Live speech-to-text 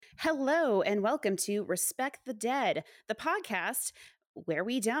Hello and welcome to Respect the Dead, the podcast where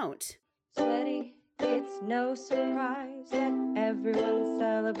we don't. Sweaty, it's no surprise that everyone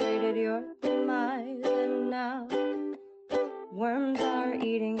celebrated your demise, and now worms are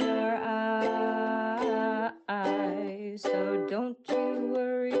eating your eyes. So don't you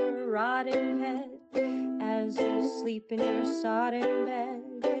worry your rotting head as you sleep in your sodden bed.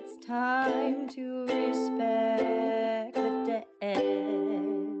 It's time to respect the dead.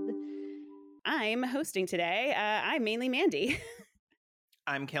 I'm hosting today. I'm mainly Mandy.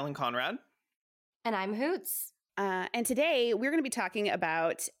 I'm Caelan Conrad. And I'm Hoots. And today we're going to be talking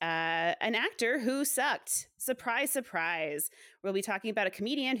about an actor who sucked. Surprise, surprise. We'll be talking about a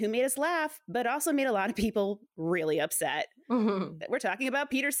comedian who made us laugh, but also made a lot of people really upset. Mm-hmm. We're talking about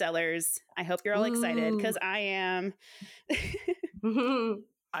Peter Sellers. I hope you're all excited because I am.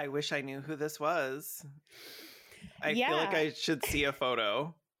 I wish I knew who this was. I feel like I should see a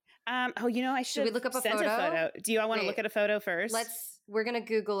photo. I should we look up a send photo? a photo. Do you all want to look at a photo first? We're going to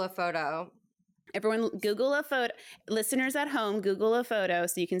Google a photo. Everyone Google a photo. Listeners at home, Google a photo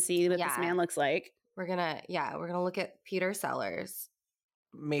so you can see what this man looks like. We're going to look at Peter Sellers.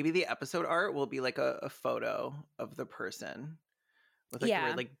 Maybe the episode art will be like a photo of the person with like the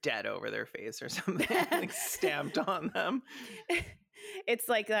word like dead over their face or something like stamped on them. It's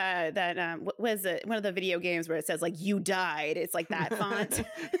like what was it? One of the video games where it says like "you died." It's like that font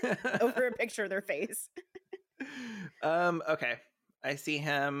over a picture of their face. Okay, I see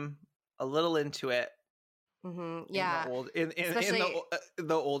him a little into it. Mm-hmm. Yeah, in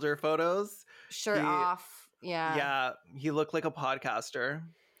the older photos, shirt off. Yeah, yeah, he looked like a podcaster.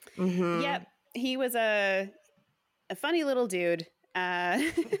 Mm-hmm. Yep, he was a funny little dude.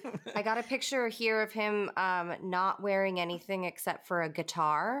 I got a picture here of him not wearing anything except for a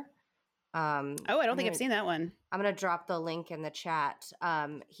guitar. I don't think I've seen that one. I'm going to drop the link in the chat.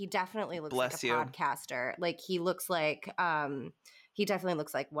 He definitely looks like a podcaster. Like he definitely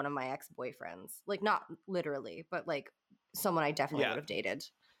looks like one of my ex-boyfriends. Like not literally, but like someone I definitely would have dated.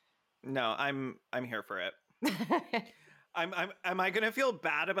 No, I'm here for it. Am I gonna feel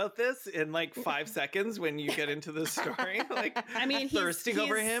bad about this in like 5 seconds when you get into the story? Like, I mean, thirsting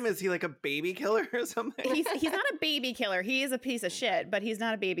over him? Is he like a baby killer or something? He's not a baby killer. He is a piece of shit, but he's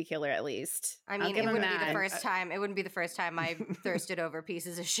not a baby killer at least. I mean, it wouldn't be the first time. It wouldn't be the first time I thirsted over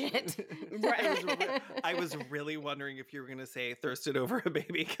pieces of shit. Right. I was really wondering if you were gonna say thirsted over a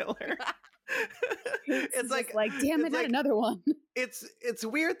baby killer. It's like damn it, not another one. It's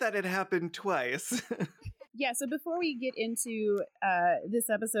weird that it happened twice. Yeah, so before we get into this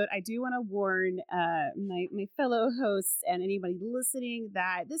episode, I do want to warn my fellow hosts and anybody listening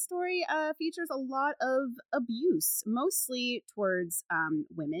that this story features a lot of abuse, mostly towards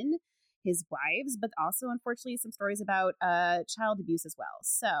women, his wives, but also, unfortunately, some stories about child abuse as well.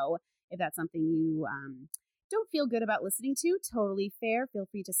 So if that's something you don't feel good about listening to, totally fair. Feel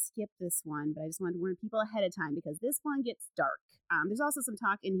free to skip this one, but I just wanted to warn people ahead of time because this one gets dark. There's also some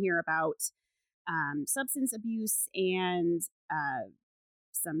talk in here about substance abuse and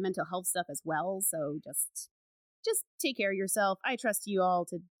some mental health stuff as well. So just take care of yourself. I trust you all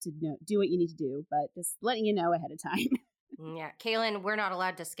to do what you need to do, but just letting you know ahead of time. Yeah, Caelan, we're not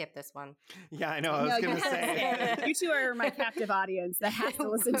allowed to skip this one. Yeah, I know. I was going to say. You two are my captive audience that has to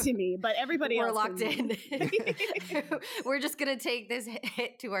listen to me, but everybody else. We're locked in. We're just going to take this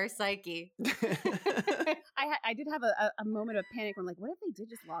hit to our psyche. I did have a moment of panic where I'm like, what if they did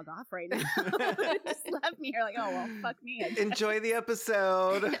just log off right now? Just left me here like, oh, well, fuck me. Enjoy the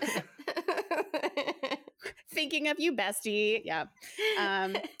episode. Thinking of you, bestie. Yeah.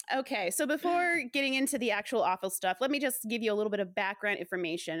 Okay. So before getting into the actual awful stuff, let me just give you a little bit of background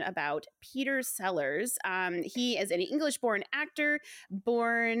information about Peter Sellers. He is an English-born actor,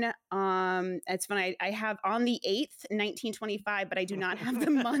 born, it's funny, I have on the 8th, 1925, but I do not have the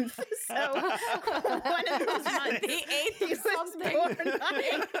month. So one of those months. The 8th he was born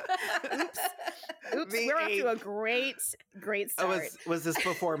on. Oops. We're off to a great start. Was this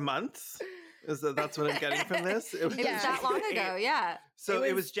before months? That's what I'm getting from this? It was that long ago, yeah. So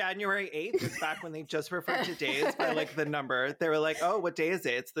it was January 8th. It's back when they just referred to days by like the number. They were like, oh, what day is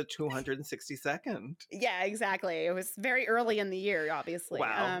it? It's the 262nd. Yeah, exactly. It was very early in the year, obviously.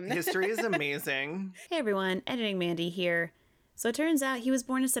 Wow. History is amazing. Hey, everyone. Editing Mandy here. So it turns out he was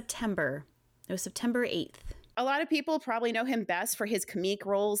born in September. It was September 8th. A lot of people probably know him best for his comedic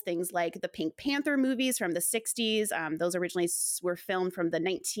roles, things like the Pink Panther movies from the 60s. Those originally were filmed from the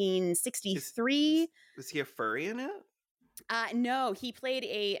 1963. Was he a furry in it? No, he played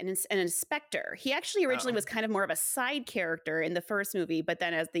an inspector. He actually originally was kind of more of a side character in the first movie, but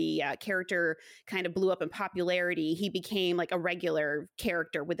then as the character kind of blew up in popularity, he became like a regular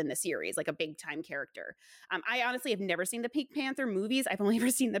character within the series, like a big time character. I honestly have never seen the Pink Panther movies. I've only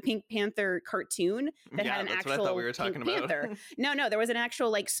ever seen the Pink Panther cartoon that had an actual what I thought we were talking Pink about. Panther. No, there was an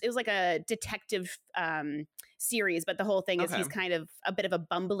actual it was like a detective series, but the whole thing is he's kind of a bit of a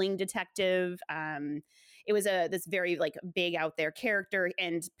bumbling detective. It was this very like big out there character,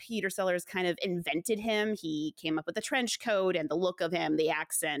 and Peter Sellers kind of invented him. He came up with the trench coat and the look of him, the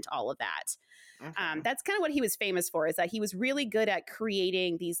accent, all of that. Okay. That's kind of what he was famous for, is that he was really good at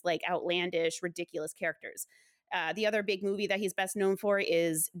creating these like outlandish, ridiculous characters. The other big movie that he's best known for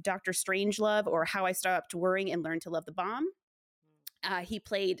is Dr. Strangelove, or How I Stopped Worrying and Learned to Love the Bomb. He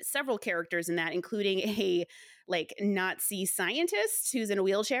played several characters in that, including a like Nazi scientist who's in a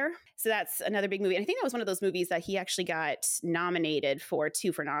wheelchair. So that's another big movie. And I think that was one of those movies that he actually got nominated for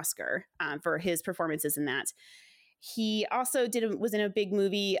an Oscar for his performances in that. He also was in a big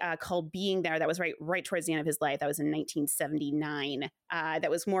movie called Being There. That was right towards the end of his life. That was in 1979. That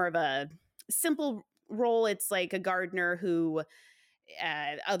was more of a simple role. It's like a gardener who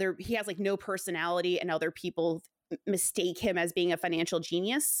he has like no personality, and other people mistake him as being a financial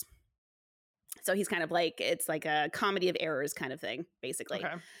genius. So he's kind of like, it's like a comedy of errors kind of thing, basically.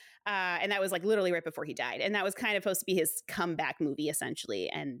 Okay. And that was like literally right before he died. And that was kind of supposed to be his comeback movie,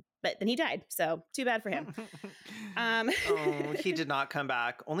 essentially. But then he died. So too bad for him. He did not come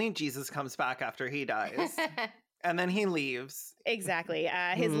back. Only Jesus comes back after he dies. And then he leaves. Exactly.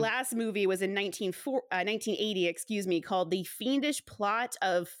 His last movie was in 1980, called The Fiendish Plot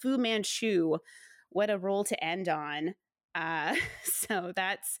of Fu Manchu. What a role to end on. So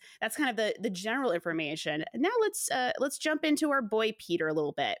that's kind of the general information. Now let's jump into our boy Peter a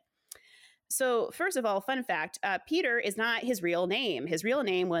little bit. So first of all, fun fact, Peter is not his real name. His real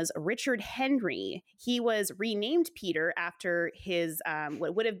name was Richard Henry. He was renamed Peter after his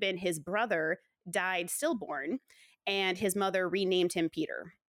what would have been his brother died stillborn, and his mother renamed him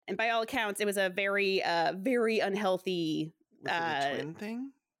Peter. And by all accounts, it was a very unhealthy was it a twin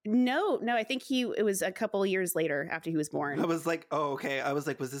thing? No, I think it was a couple of years later after he was born. I was like, oh, okay. I was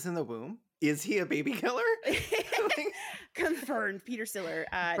like, was this in the womb? Is he a baby killer? Confirmed, Peter Siller.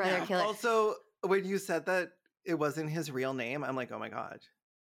 Brother killer. Also, when you said that it wasn't his real name, I'm like, oh my God,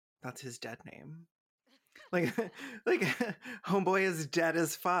 that's his dead name. Like homeboy is dead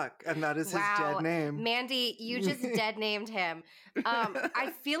as fuck, and that is his dead name. Mandy, you just dead named him.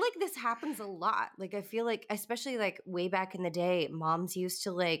 I feel like this happens a lot. Like, I feel like, especially like way back in the day, moms used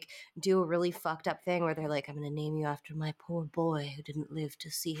to like do a really fucked up thing where they're like, I'm going to name you after my poor boy who didn't live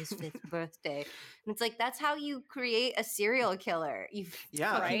to see his 5th birthday. And it's like, that's how you create a serial killer. You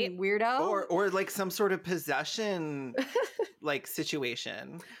fucking weirdo. Or like some sort of possession like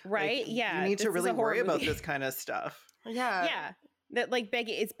situation. Right? Like, yeah. You need to really worry about this kind of stuff. Yeah. That like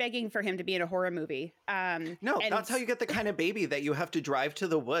it's begging for him to be in a horror movie. No, that's how you get the kind of baby that you have to drive to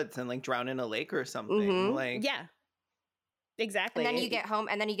the woods and like drown in a lake or something. Mm-hmm. Like, yeah, exactly. And then you get home,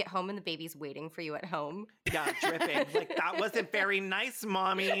 and the baby's waiting for you at home. Yeah, dripping. Like, that wasn't very nice,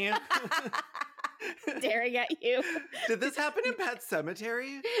 mommy. Staring at you. Did this happen in Pet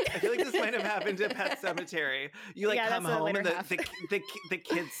Sematary? I feel like this might have happened in Pet Sematary. You like come home and the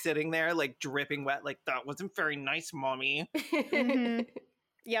kid's sitting there like dripping wet. Like, that wasn't very nice, mommy. Mm-hmm.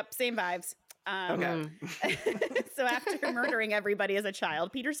 Yep, same vibes. Okay. So after murdering everybody as a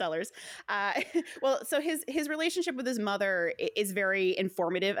child, Peter Sellers, so his relationship with his mother is very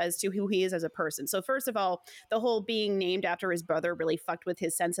informative as to who he is as a person. So first of all, the whole being named after his brother really fucked with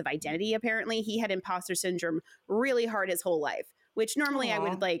his sense of identity. Apparently, he had imposter syndrome really hard his whole life, which normally I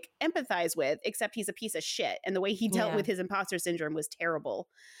would like empathize with, except he's a piece of shit, and the way he dealt with his imposter syndrome was terrible.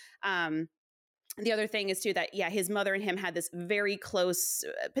 The other thing is too that, his mother and him had this very close,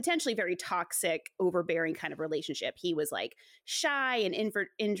 potentially very toxic, overbearing kind of relationship. He was like shy and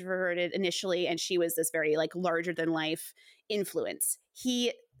introverted initially, and she was this very like larger than life influence.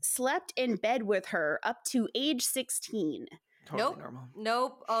 He slept in bed with her up to age 16. Totally normal.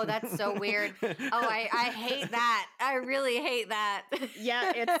 Nope. Oh, that's so weird. Oh, I hate that. I really hate that.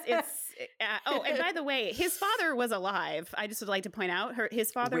 Yeah, it's and by the way, his father was alive. I just would like to point out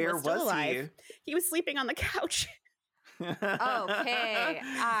his father was still alive. He was sleeping on the couch. Okay.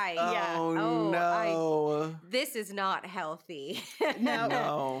 This is not healthy.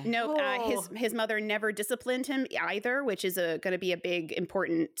 No. His mother never disciplined him either, which is going to be a big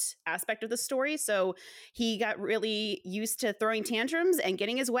important aspect of the story. So he got really used to throwing tantrums and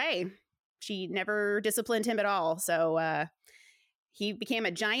getting his way. She never disciplined him at all. So he became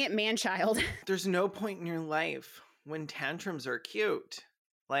a giant man-child. There's no point in your life when tantrums are cute.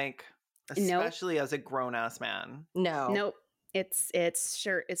 Like, especially as a grown-ass man. Nope. It's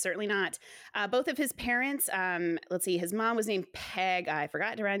certainly not. Both of his parents, let's see, his mom was named Peg. I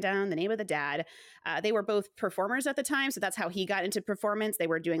forgot to write down the name of the dad. They were both performers at the time, so that's how he got into performance. They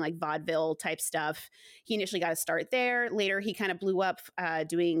were doing like vaudeville type stuff. He initially got a start there. Later, he kind of blew up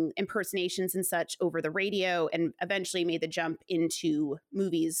doing impersonations and such over the radio, and eventually made the jump into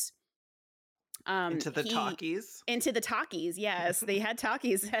movies. Into the talkies, yes. They had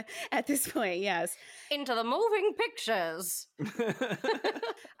talkies at this point, yes. Into the moving pictures.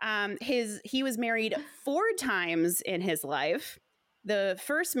 He was married 4 times in his life. The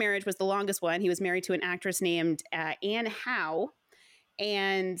first marriage was the longest one. He was married to an actress named Anne Howe.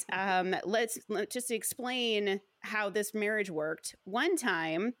 And let's just explain how this marriage worked. One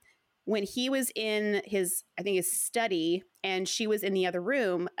time, when he was in his study and she was in the other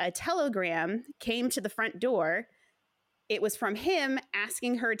room, a telegram came to the front door. It was from him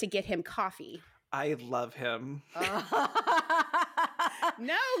asking her to get him coffee. I love him. No,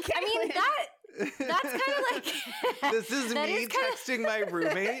 Caelan. I mean, that's kind of like this is me texting my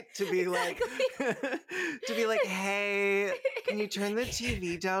roommate to be like hey, can you turn the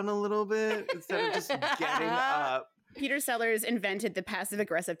TV down a little bit instead of just getting up. Peter Sellers invented the passive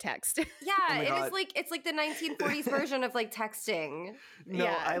aggressive text. Yeah, it's like the 1940s version of like texting. No,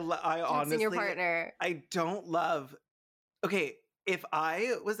 yeah. I honestly, your partner. I don't love. Okay, if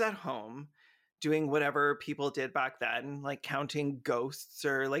I was at home doing whatever people did back then, like counting ghosts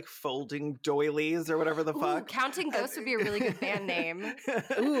or like folding doilies or whatever the fuck. Counting Ghosts would be a really good band name.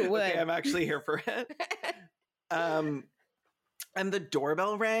 Ooh, okay, I'm actually here for it. And the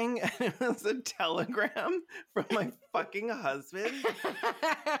doorbell rang, and it was a telegram from my fucking husband.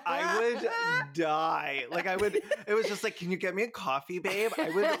 I would die. Like, it was just like, can you get me a coffee, babe? I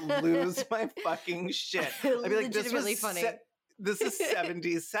would lose my fucking shit. I'd be like, this was funny. This is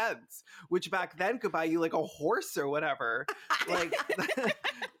 70 cents, which back then could buy you like a horse or whatever. Like,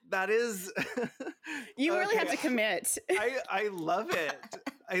 that is. You really have to commit. I love it.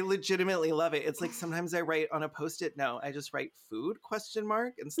 I legitimately love it. It's like sometimes I write on a Post-it note, I just write food ?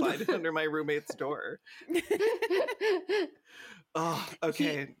 And slide it under my roommate's door. Oh,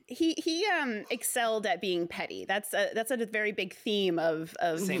 okay. He excelled at being petty. That's a very big theme of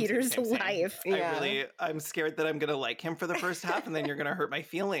Peter's life. Yeah. I'm scared that I'm gonna like him for the first half, and then you're gonna hurt my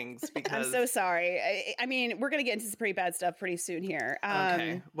feelings because I'm so sorry. I mean, we're gonna get into some pretty bad stuff pretty soon here.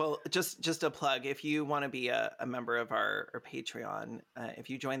 Okay. Well, just a plug. If you want to be a member of our Patreon, if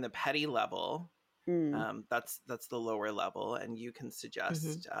you join the petty level. That's the lower level, and you can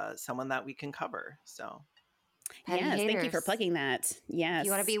suggest someone that we can cover. So. Petty haters. Thank you for plugging that. Yes. If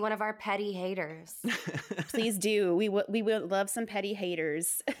you want to be one of our petty haters. Please do. We would love some petty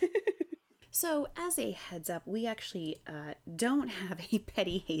haters. So as a heads up, we actually don't have a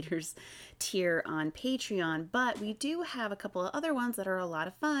petty haters tier on Patreon, but we do have a couple of other ones that are a lot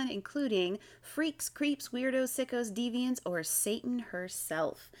of fun, including Freaks, Creeps, Weirdos, Sickos, Deviants, or Satan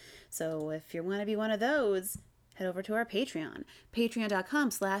herself. So if you want to be one of those, head over to our Patreon,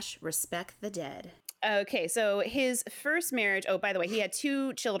 patreon.com/respectthedead. Okay, so his first marriage, oh, by the way, he had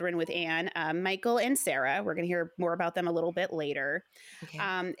 2 children with Anne, Michael and Sarah. We're going to hear more about them a little bit later.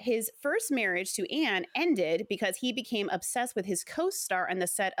 Okay. His first marriage to Anne ended because he became obsessed with his co-star on the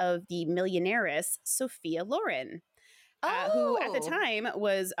set of The Millionaires, Sophia Loren, who at the time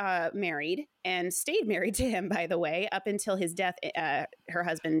was married and stayed married to him, by the way, up until his death, her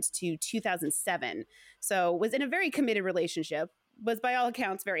husband, to 2007. So was in a very committed relationship. Was by all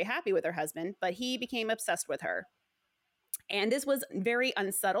accounts very happy with her husband, but he became obsessed with her. And this was very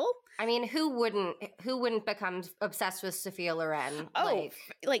unsubtle. I mean, who wouldn't become obsessed with Sophia Loren? Oh,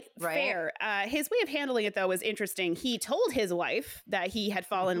 right? Fair. His way of handling it, though, was interesting. He told his wife that he had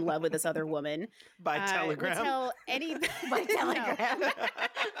fallen in love with this other woman. By telegram? By telegram.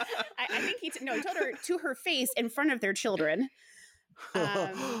 I think he told her to her face in front of their children.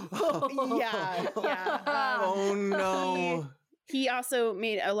 Yeah. Oh, no. He also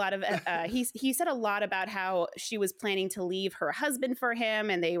made a lot of, he said a lot about how she was planning to leave her husband for him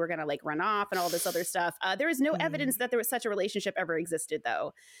and they were going to like run off and all this other stuff. There is no evidence that there was such a relationship ever existed,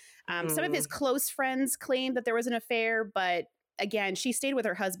 though. Some of his close friends claimed that there was an affair, but again, she stayed with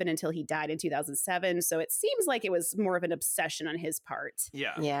her husband until he died in 2007. So it seems like it was more of an obsession on his part.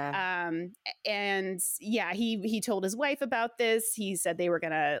 Yeah. Yeah. And yeah, he told his wife about this. He said they were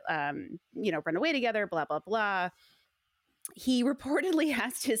going to, run away together, blah, blah, blah. He reportedly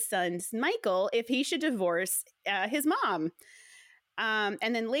asked his son, Michael, if he should divorce his mom.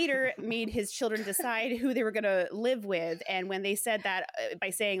 And then later made his children decide who they were going to live with. And when they said that by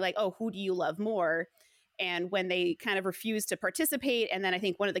saying like, oh, who do you love more? And when they kind of refused to participate, and then I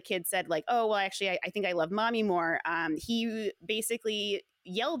think one of the kids said like, oh, well, actually, I think I love mommy more. He basically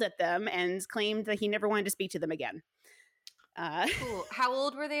yelled at them and claimed that he never wanted to speak to them again. Cool. How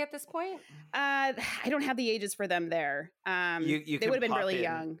old were they at this point? I don't have the ages for them there. You they would have been really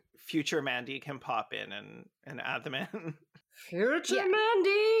young. Future Mandy can pop in and add them in. Future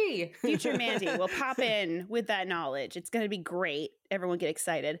Mandy! Future Mandy will pop in with that knowledge. It's going to be great. Everyone get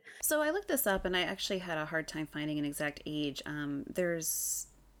excited. So I looked this up, and I actually had a hard time finding an exact age. There's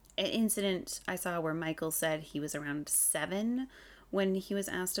an incident I saw where Michael said he was around 7 when he was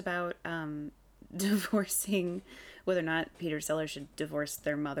asked about divorcing, whether or not Peter Sellers should divorce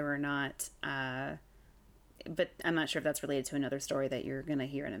their mother or not. But I'm not sure if that's related to another story that you're going to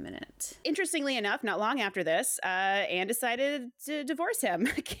hear in a minute. Interestingly enough, not long after this, Anne decided to divorce him.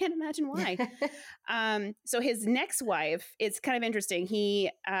 I can't imagine why. So his next wife, it's kind of interesting. He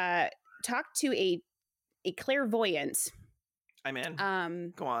talked to a clairvoyant. I'm in.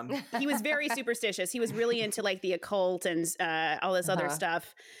 Go on. He was very superstitious. He was really into like the occult and all this other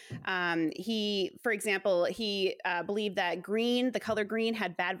stuff. For example, he believed that the color green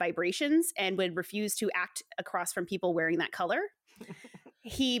had bad vibrations and would refuse to act across from people wearing that color.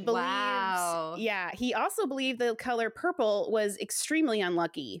 He believed, he also believed the color purple was extremely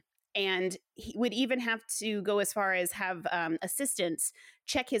unlucky. And he would even have to go as far as have assistants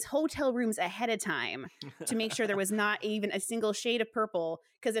check his hotel rooms ahead of time to make sure there was not even a single shade of purple.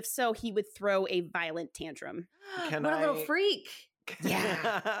 Because if so, he would throw a violent tantrum. A little freak.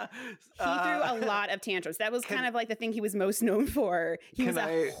 Yeah. He threw a lot of tantrums. That was kind of like the thing he was most known for. He was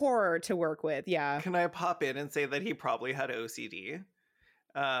a horror to work with. Yeah. Can I pop in and say that he probably had OCD?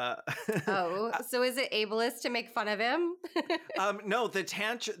 So is it ableist to make fun of him? No,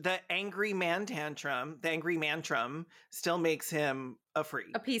 the angry mantrum still makes him a freak,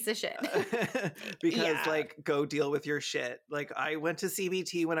 a piece of shit. Because like, go deal with your shit. Like, I went to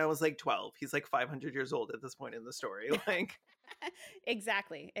CBT when I was like 12. He's like 500 years old at this point in the story. Like,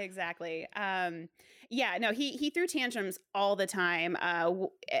 Exactly. He threw tantrums all the time.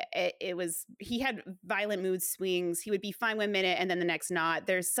 He had violent mood swings. He would be fine 1 minute and then the next not.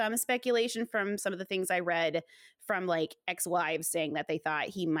 There's some speculation from some of the things I read from like ex-wives saying that they thought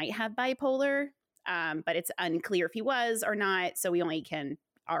he might have bipolar, but it's unclear if he was or not. So we only can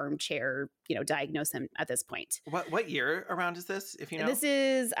armchair, diagnose him at this point. What year around is this, if you know? This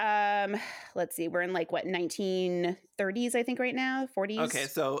is, let's see, we're in like 1930s, I think right now, 40s. Okay,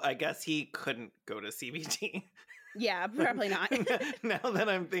 so I guess he couldn't go to CBT. Yeah, probably not. Now that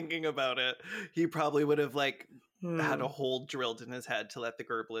I'm thinking about it, he probably would have like had a hole drilled in his head to let the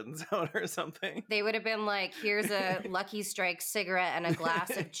gerblins out or something. They would have been like, here's a Lucky Strike cigarette and a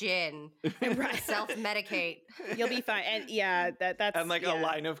glass of gin. Self-medicate. You'll be fine. And that's... And like a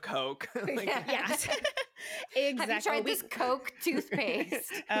line of Coke. Yes. Exactly. Have you tried this Coke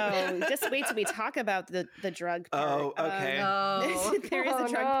toothpaste? Oh, just wait till we talk about the drug part. Oh, okay. There is a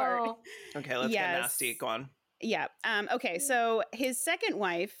drug part. Okay, let's get nasty. Go on. Yeah. Okay. So his second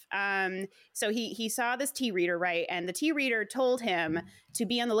wife, so he saw this tea reader, right? And the tea reader told him to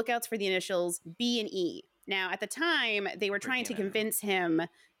be on the lookouts for the initials B and E. Now, at the time, they were trying to convince him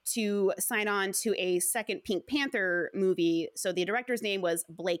to sign on to a second Pink Panther movie. So the director's name was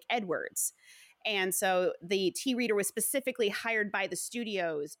Blake Edwards. And so the tea reader was specifically hired by the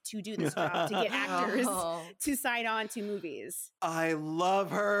studios to do this job, to get actors to sign on to movies. I love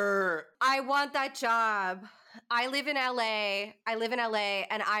her. I want that job. I live in LA,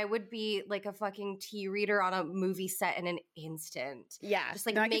 and I would be like a fucking tea reader on a movie set in an instant. Yeah. Just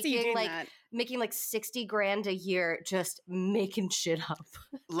like making like $60,000 a year, just making shit up.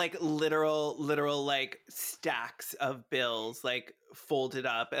 Like literal like stacks of bills, like folded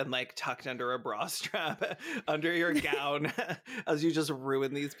up and like tucked under a bra strap under your gown as you just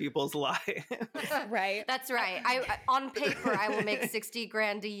ruin these people's lives. Right. That's right. I on paper I will make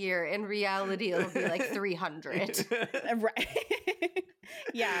 $60,000 a year. In reality, it'll be like 300. Right.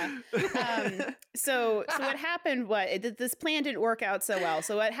 Yeah. So what happened was this plan didn't work out so well.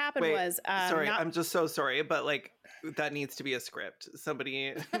 So what happened was sorry, I'm just so sorry, but like that needs to be a script.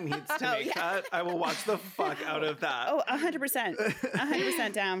 Somebody needs to make that. I will watch the fuck out of that. Oh, 100%.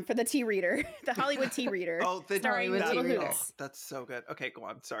 100% down for the tea reader. The Hollywood tea reader. Oh, the Hollywood tea reader. Oh, that's so good. Okay, go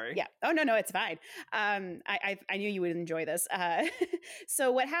on. Sorry. Yeah. Oh, no, it's fine. I knew you would enjoy this.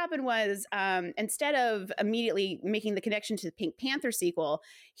 So what happened was instead of immediately making the connection to the Pink Panther sequel,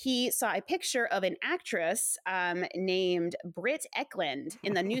 he saw a picture of an actress named Britt Eklund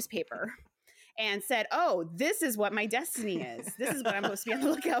in the newspaper. and said, "Oh, this is what my destiny is. This is what I'm supposed to be on the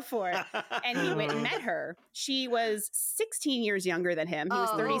lookout for." And he went and met her. She was 16 years younger than him. He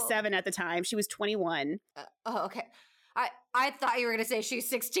was 37 at the time. She was 21. Okay. I thought you were going to say she's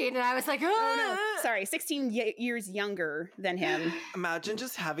 16, and I was like, oh no, sorry, 16 years younger than him. Imagine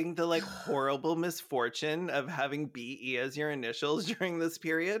just having the like horrible misfortune of having BE as your initials during this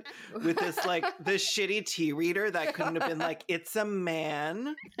period with this like the shitty tea reader that couldn't have been like, it's a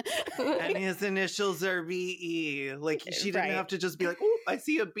man and his initials are BE. Like she didn't have to just be like, oh, I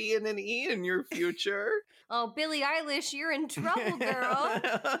see a B and an E in your future. Oh, Billie Eilish, you're in trouble, girl.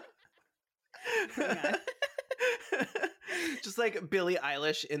 Just like Billie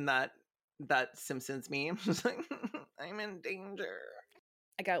Eilish in that Simpsons meme. Just like, I'm in danger.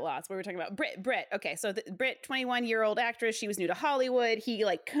 I got lost. What were we talking about? Britt. Okay, so Britt, 21-year-old actress. She was new to Hollywood. He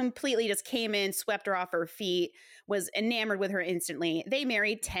like completely just came in, swept her off her feet, was enamored with her instantly. They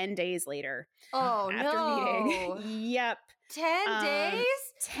married 10 days later. Oh, after meeting. Yep. 10 days?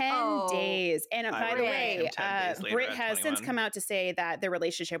 10 days. And by the way, Britt has since come out to say that their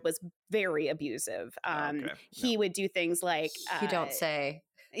relationship was very abusive. He would do things like... you don't say.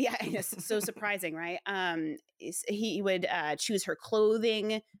 Yeah, it's so surprising, right? He would choose her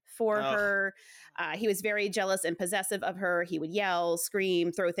clothing for her. He was very jealous and possessive of her. He would yell,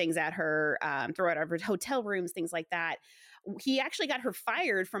 scream, throw things at her, throw out of her hotel rooms, things like that. He actually got her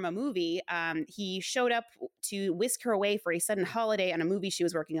fired from a movie. He showed up to whisk her away for a sudden holiday on a movie she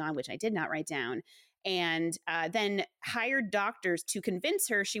was working on, which I did not write down, and then hired doctors to convince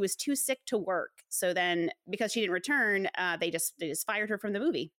her she was too sick to work. So then, because she didn't return, they just fired her from the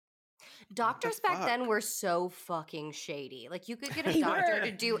movie. Doctors back then were so fucking shady. Like, you could get a doctor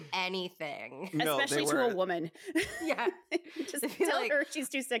to do anything. No, especially to a woman. Yeah. Just tell her she's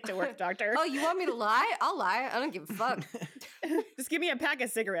too sick to work, doctor. Oh, you want me to lie? I'll lie. I don't give a fuck. Just give me a pack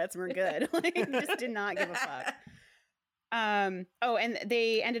of cigarettes and we're good. Like, just did not give a fuck. And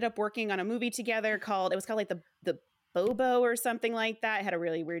they ended up working on a movie together called like the Bobo or something like that. It had a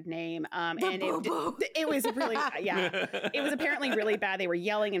really weird name. It was really, it was apparently really bad. They were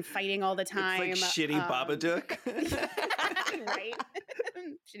yelling and fighting all the time. It's like shitty Babadook. Right.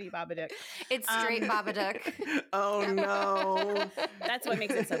 Shitty Babadook. It's straight Babadook. Oh no. That's what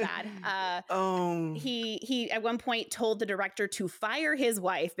makes it so bad. He at one point told the director to fire his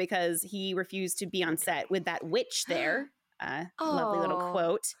wife because he refused to be on set with that witch there. Lovely little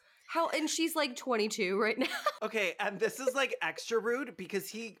quote. How, and she's like 22 right now. Okay, and this is like extra rude because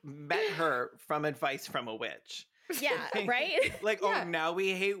he met her from advice from a witch. Yeah, right? Like, oh, now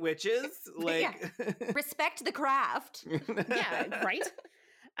we hate witches? Like, respect the craft. Yeah, right?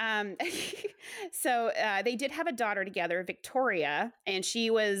 So they did have a daughter together, Victoria, and she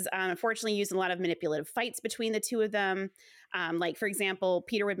was unfortunately used in a lot of manipulative fights between the two of them. Like, for example,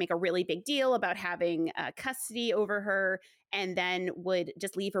 Peter would make a really big deal about having custody over her and then would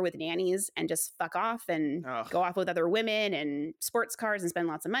just leave her with nannies and just fuck off and go off with other women and sports cars and spend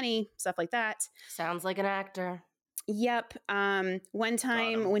lots of money, stuff like that. Sounds like an actor. Yep. One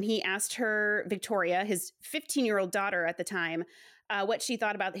time when he asked her, Victoria, his 15-year-old daughter at the time, what she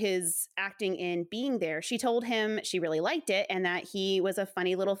thought about his acting in Being There, she told him she really liked it and that he was a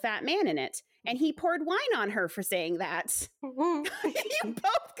funny little fat man in it. And he poured wine on her for saying that. You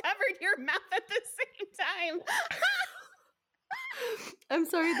both covered your mouth at the same time. I'm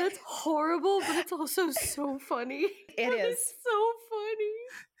sorry, that's horrible, but it's also so funny. It is. It's so funny.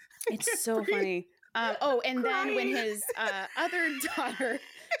 It's so funny. And then when his other daughter,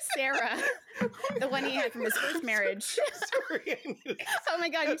 Sarah, the one he had from his first marriage. Sorry. Oh my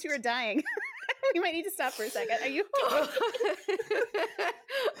God, you two are dying. You might need to stop for a second. Are you?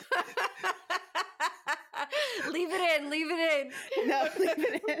 Leave it in. No, leave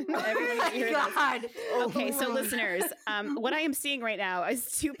it in. Oh my God. Okay, so listeners, what I am seeing right now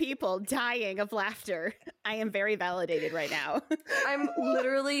is two people dying of laughter. I am very validated right now. I'm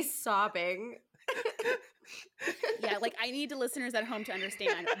literally sobbing. Yeah, like I need the listeners at home to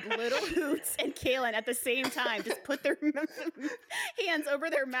understand. Little Hoots and Caelan at the same time just put their hands over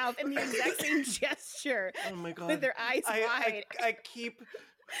their mouth in the exact same gesture. Oh my God. With their eyes wide. I keep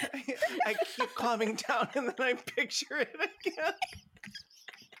calming down and then I picture it again.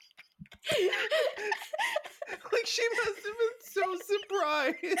 Like she must have been so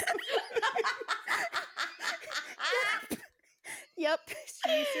surprised. Yep,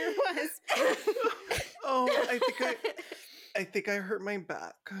 she sure was. Oh, I think I hurt my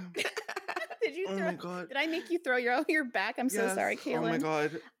back. Did you Oh throw? my God. Did I make you throw your back? I'm so sorry, Caelan. Oh my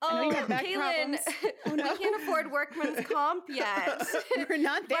God. I know you have back Caelan, problems. we can't afford workman's comp yet. We're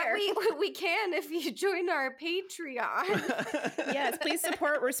not there. But we can if you join our Patreon. Yes, please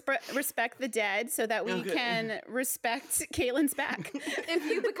support Respect the Dead so that we can respect Caelan's back. If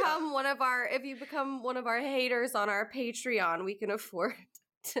you become one of our haters on our Patreon, we can afford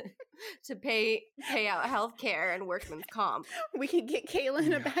to pay out healthcare and workman's comp. We can get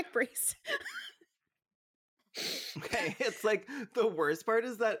Caelan a back brace. Okay, it's like the worst part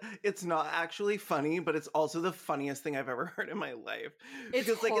is that it's not actually funny, but it's also the funniest thing I've ever heard in my life. It's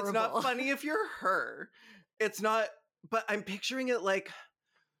because like it's not horrible. funny if you're her. It's not, but I'm picturing it like,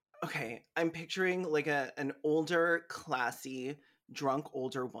 okay, I'm picturing like an older, classy, drunk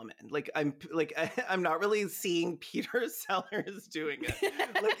older woman. I'm not really seeing Peter Sellers doing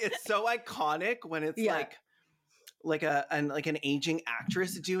it. Like it's so iconic when it's like an aging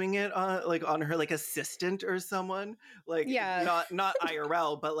actress doing it on her like assistant or someone, like not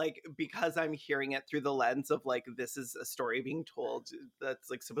IRL, but like because I'm hearing it through the lens of like this is a story being told that's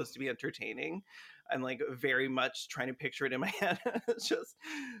like supposed to be entertaining. I'm like very much trying to picture it in my head. It's just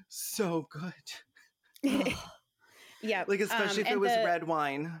so good. Yeah, like especially if it was red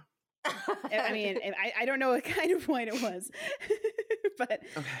wine. I mean, I don't know what kind of wine it was, but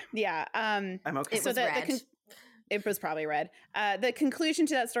yeah, I'm okay. So it was probably red. The conclusion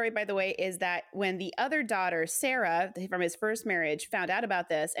to that story, by the way, is that when the other daughter, Sarah, from his first marriage, found out about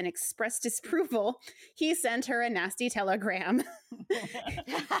this and expressed disapproval, he sent her a nasty telegram.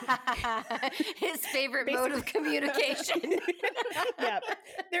 His favorite mode of communication. Yeah,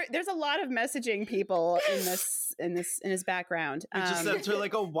 there's a lot of messaging people in his background. He just sent her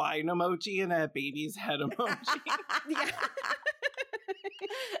like a wine emoji and a baby's head emoji. Yeah.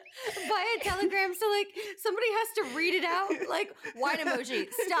 By a telegram, so like somebody has to read it out, like wine emoji,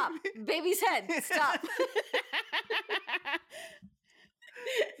 stop, baby's head, stop.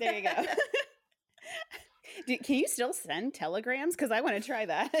 There you go. Can you still send telegrams? Because I want to try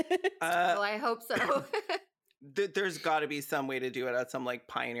that. Well, I hope so. There's got to be some way to do it at some like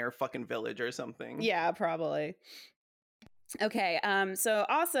pioneer fucking village or something. Yeah, probably. Okay. So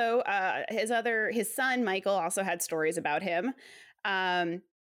also, his son Michael also had stories about him.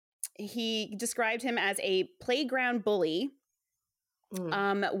 He described him as a playground bully.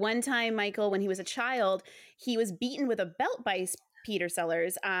 One time, Michael, when he was a child, he was beaten with a belt by Peter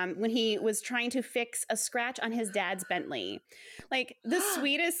Sellers when he was trying to fix a scratch on his dad's Bentley. Like the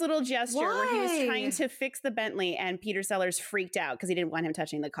sweetest little gesture where he was trying to fix the Bentley, and Peter Sellers freaked out because he didn't want him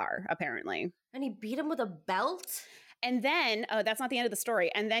touching the car, apparently. And he beat him with a belt? And then, that's not the end of the story.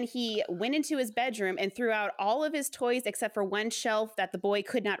 And then he went into his bedroom and threw out all of his toys except for one shelf that the boy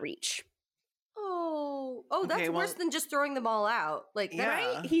could not reach. Oh, that's worse than just throwing them all out. Like,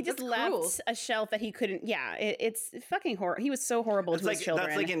 right? He just left a shelf that he couldn't. Yeah, it's fucking horrible. He was so horrible to his children.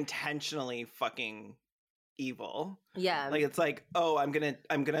 That's like intentionally fucking evil. Yeah. Like it's like, oh, I'm gonna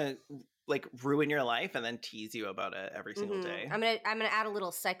like ruin your life and then tease you about it every single day. I'm gonna add a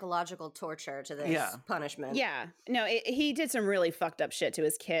little psychological torture to this punishment. Yeah, no, he did some really fucked up shit to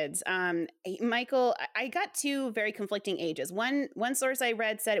his kids. Michael, I got two very conflicting ages. One source I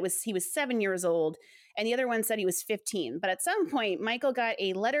read said he was 7 years old, and the other one said he was 15. But at some point, Michael got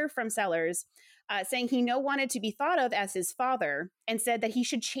a letter from Sellers saying he wanted to be thought of as his father, and said that he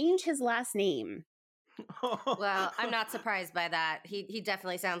should change his last name. Well, I'm not surprised by that. He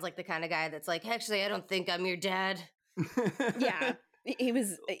definitely sounds like the kind of guy that's like, actually, I don't think I'm your dad. Yeah, he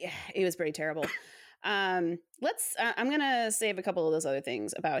was pretty terrible. I'm gonna save a couple of those other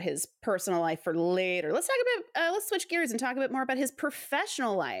things about his personal life for later. Let's switch gears and talk a bit more about his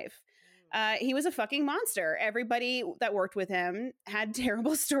professional life. He was a fucking monster. Everybody that worked with him had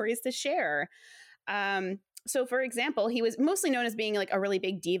terrible stories to share. So for example, he was mostly known as being like a really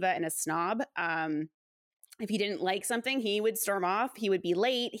big diva and a snob. If he didn't like something, he would storm off. He would be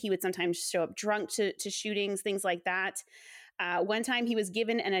late. He would sometimes show up drunk to shootings, things like that. One time he was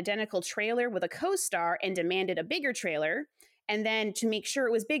given an identical trailer with a co-star and demanded a bigger trailer. And then to make sure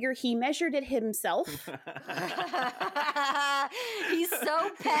it was bigger, he measured it himself. He's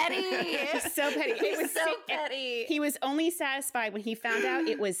so petty. He's so petty. It was so petty. He was only satisfied when he found out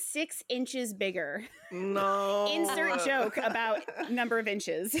it was 6 inches bigger. No. Insert joke about number of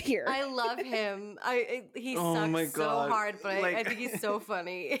inches here. I love him. He sucks so hard, but I think he's so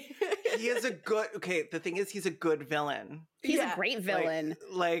funny. he is a good. Okay, the thing is, he's a good villain. He's a great villain.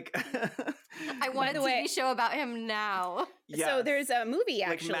 Like I want a TV show about him now. Yes. So there's a movie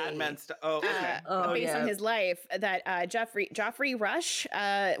actually, like Mad Men stuff. Oh, okay. Based on his life that Geoffrey Rush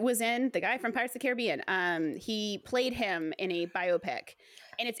was in, the guy from Pirates of the Caribbean. He played him in a biopic,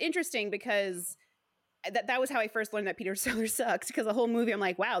 and it's interesting because that was how I first learned that Peter Sellers sucked. Because the whole movie, I'm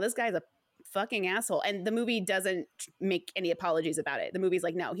like, wow, this guy's a fucking asshole, and the movie doesn't make any apologies about it. The movie's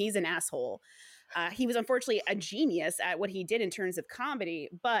like, no, he's an asshole. He was unfortunately a genius at what he did in terms of comedy,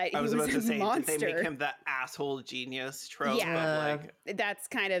 but he was about to say, monster. Did they make him the asshole genius trope? Yeah, that's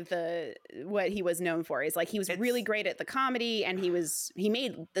kind of what he was known for. Is like he was really great at the comedy, and he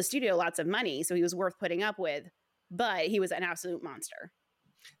made the studio lots of money, so he was worth putting up with. But he was an absolute monster.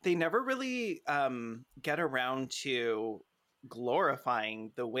 They never really get around to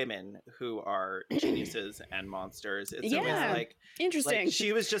glorifying the women who are geniuses and monsters. It's always like interesting. Like,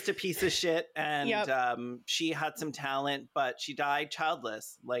 she was just a piece of shit, and she had some talent, but she died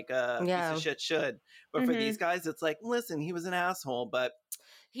childless, like a piece of shit should. But for these guys, it's like, listen, he was an asshole, but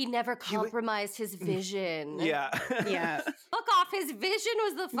he never compromised his vision. Yeah. Fuck off. His vision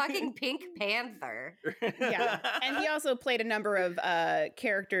was the fucking Pink Panther. Yeah. And he also played a number of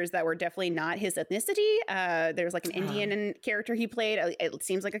characters that were definitely not his ethnicity. There's like an Indian character he played. It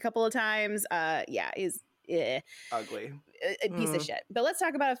seems like a couple of times. He's ugly. A piece of shit. But let's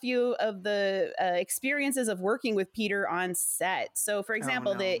talk about a few of the experiences of working with Peter on set. So, for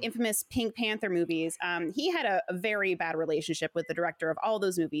example, the infamous Pink Panther movies, he had a very bad relationship with the director of all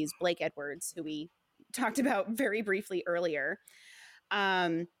those movies, Blake Edwards, who we talked about very briefly earlier.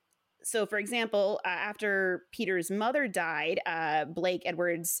 So, for example, after Peter's mother died, Blake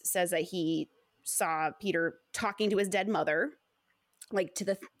Edwards says that he saw Peter talking to his dead mother, like to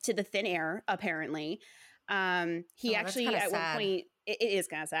the thin air, apparently. He actually at one point, it is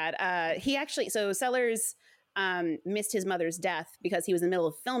kind of sad. So Sellers missed his mother's death because he was in the middle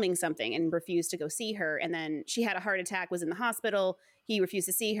of filming something and refused to go see her. And then she had a heart attack, was in the hospital. He refused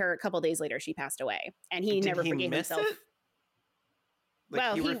to see her. A couple of days later, she passed away, and he never forgave himself.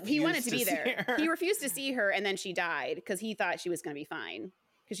 Like, well, he wanted to be there. He refused to see her, and then she died because he thought she was going to be fine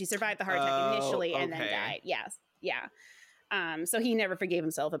because she survived the heart attack initially and then died. Yes. Yeah. So he never forgave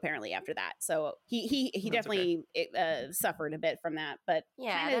himself apparently after that. So he definitely suffered a bit from that, but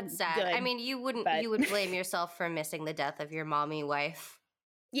that's sad. Good, I mean, you would blame yourself for missing the death of your mommy wife.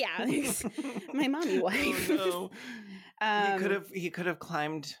 Yeah, my mommy wife. Oh, no. He could have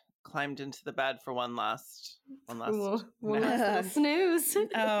climbed into the bed for one last snooze. Oh,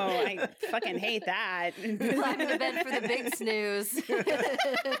 I fucking hate that. Climb in the bed for the big snooze.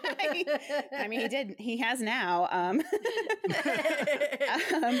 I mean, he has now.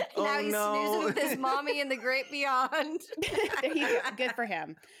 Now he's snoozing with his mommy in the great beyond. Good for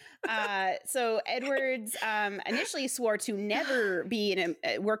him. So Edwards initially swore to never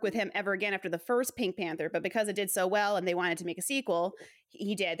work with him ever again after the first Pink Panther, but because it did so well and they wanted to make a sequel,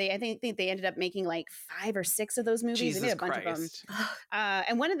 he did. I think they ended up making like 5 or 6 of those movies. Jesus they made a bunch Christ. of them.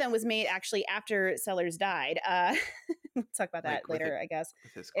 And one of them was made actually after Sellers died. We'll talk about that later, I guess.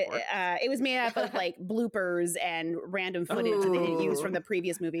 It was made up of like bloopers and random footage that they didn't use from the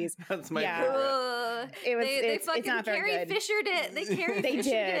previous movies. That's my favorite. They fucking Carrie Fishered it.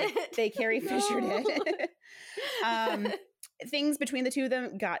 They Carrie Fishered it. Things between the two of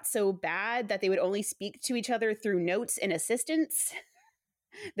them got so bad that they would only speak to each other through notes and assistants.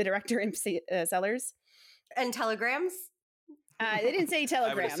 The director and Sellers. And telegrams? They didn't say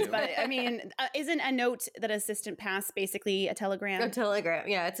telegrams, but I mean, isn't a note that assistant passed basically a telegram? A telegram.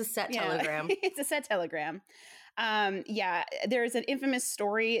 Yeah, it's a set telegram. It's a set telegram. There's an infamous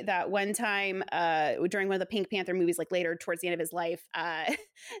story that one time during one of the Pink Panther movies, like later towards the end of his life,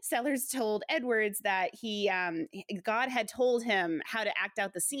 Sellers told Edwards that God had told him how to act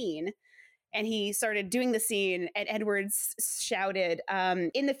out the scene. And he started doing the scene, and Edwards shouted,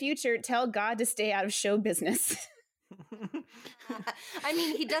 in the future, tell God to stay out of show business. I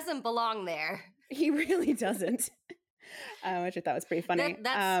mean, he doesn't belong there. He really doesn't. Which I thought was pretty funny.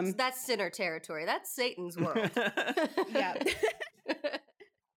 That's sinner territory. That's Satan's world. Yeah.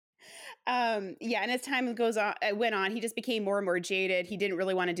 And as time went on, he just became more and more jaded. He didn't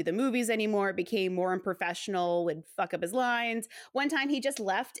really want to do the movies anymore. Became more unprofessional. Would fuck up his lines. One time, he just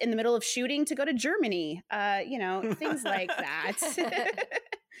left in the middle of shooting to go to Germany. Things like that.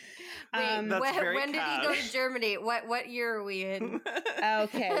 Wait, That's very when did he go to Germany? What year are we in?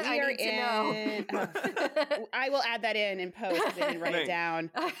 Okay, we are in. I will add that in post because I didn't write it down.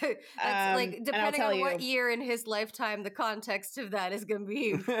 That's like depending on what year in his lifetime, the context of that is going to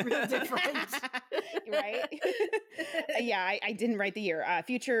be real different, right? Yeah, I didn't write the year.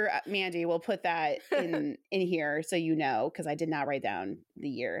 Future Mandy will put that in here so you know, because I did not write down the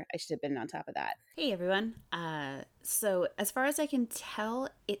year. I should have been on top of that. Hey everyone. So as far as I can tell,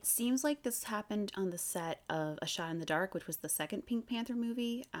 it seems like this happened on the set of A Shot in the Dark, which was the second Pink Panther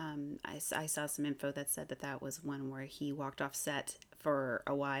movie. I saw some info that said that was one where he walked off set for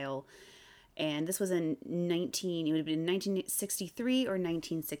a while. And this was it would have been 1963 or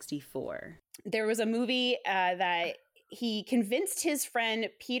 1964. There was a movie that he convinced his friend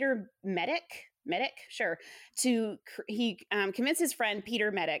Peter convinced his friend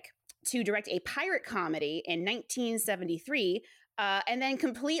Peter Medic to direct a pirate comedy in 1973 and then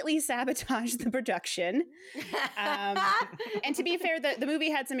completely sabotaged the production. And to be fair, the movie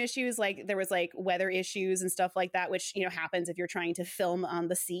had some issues, like there was like weather issues and stuff like that, which, you know, happens if you're trying to film on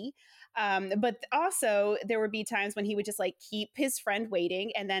the sea. But also there would be times when he would just like keep his friend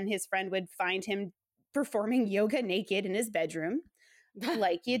waiting, and then his friend would find him performing yoga naked in his bedroom,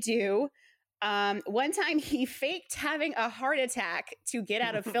 like you do. One time he faked having a heart attack to get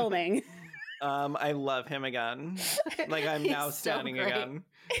out of filming. I love him again. Like I'm now standing again.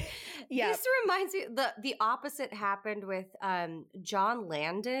 Yeah. This reminds me, the opposite happened with John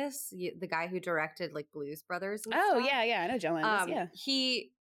Landis, the guy who directed like Blues Brothers and stuff. Yeah, I know John Landis.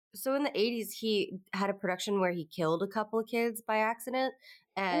 So in the 80s, he had a production where he killed a couple of kids by accident,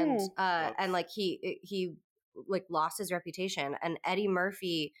 and like he like lost his reputation. And Eddie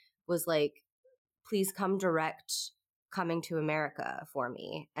Murphy was like, please come direct Coming to America for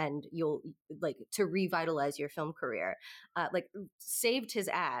me, and you'll like to revitalize your film career. Like saved his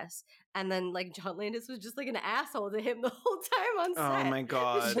ass. And then like John Landis was just like an asshole to him the whole time on set. Oh my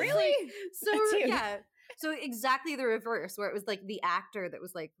God. Really? Yeah. So exactly the reverse, where it was like the actor that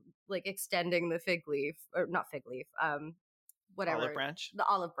was like extending the fig leaf, or not fig leaf, whatever. Olive branch? The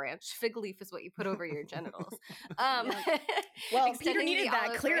olive branch. Fig leaf is what you put over your genitals. Well, Peter needed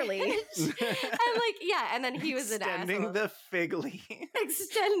that clearly. And then he was extending an asshole. The fig leaf.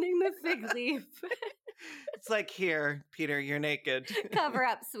 Extending the fig leaf. It's like, here, Peter, you're naked. Cover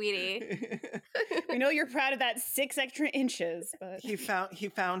up, sweetie. We know you're proud of that 6 extra inches. But he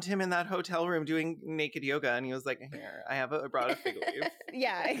found him in that hotel room doing naked yoga, and he was like, here, I brought a fig leaf.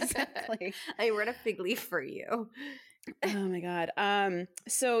 Yeah, exactly. I brought a fig leaf for you. Oh my God.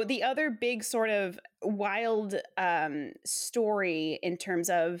 So the other big sort of wild story in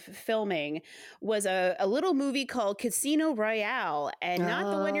terms of filming was a little movie called Casino Royale, and not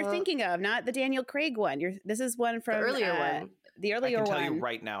the one you're thinking of, not the Daniel Craig one. This is one from the earlier one. The earlier one. I can tell you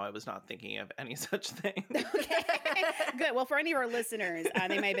right now, I was not thinking of any such thing. Okay, good. Well, for any of our listeners,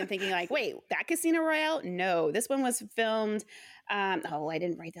 they might have been thinking like, wait, that Casino Royale? No, this one was filmed. I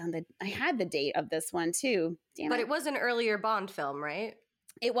didn't write down I had the date of this one too. Damn but it was an earlier Bond film, right?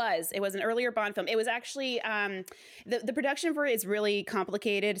 It was an earlier Bond film. It was actually, the production for it is really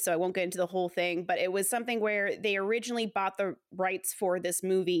complicated, so I won't get into the whole thing, but it was something where they originally bought the rights for this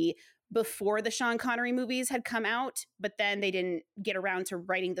movie before the Sean Connery movies had come out, but then they didn't get around to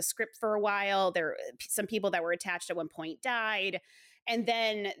writing the script for a while. Some people that were attached at one point died. And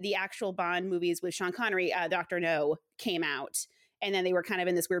then the actual Bond movies with Sean Connery, Dr. No, came out. And then they were kind of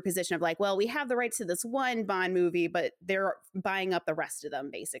in this weird position of like, well, we have the rights to this one Bond movie, but they're buying up the rest of them,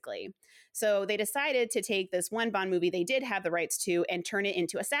 basically. So they decided to take this one Bond movie they did have the rights to and turn it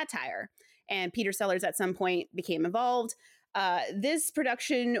into a satire. And Peter Sellers at some point became involved. This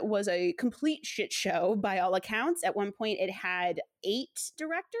production was a complete shit show by all accounts. At one point, it had 5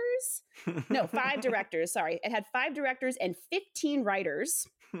 directors. Sorry. It had 5 directors and 15 writers.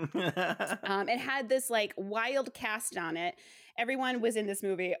 It had this like wild cast on it. Everyone was in this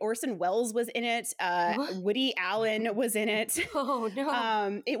movie. Orson Welles was in it. Woody Allen was in it. Oh,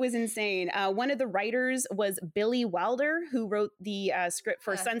 no. It was insane. One of the writers was Billy Wilder, who wrote the script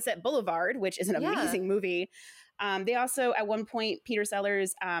for Sunset Boulevard, which is an amazing movie. They also, at one point, Peter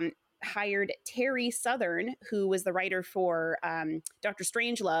Sellers hired Terry Southern, who was the writer for Dr.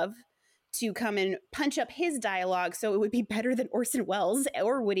 Strangelove, to come and punch up his dialogue so it would be better than Orson Welles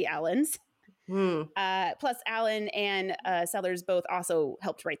or Woody Allen's. Plus, Allen and Sellers both also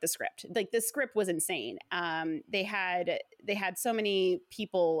helped write the script. Like, the script was insane. They had so many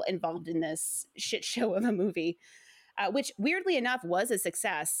people involved in this shit show of a movie, which weirdly enough was a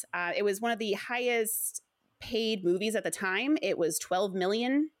success. It was one of the highest paid movies at the time. It was $12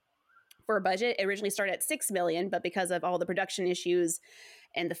 million for a budget. It originally started at $6 million, but because of all the production issues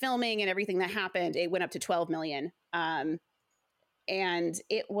and the filming and everything that happened, it went up to 12 million. And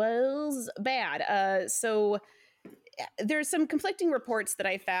it was bad. So there's some conflicting reports that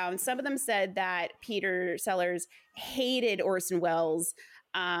I found. Some of them said that Peter Sellers hated Orson Welles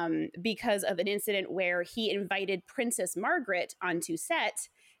because of an incident where he invited Princess Margaret onto set,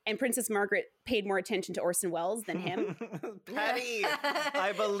 and Princess Margaret paid more attention to Orson Welles than him. Petty.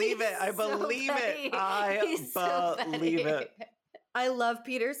 I believe it. I believe it. I believe it. I love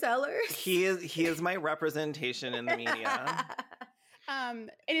Peter Sellers. He is my representation in the media.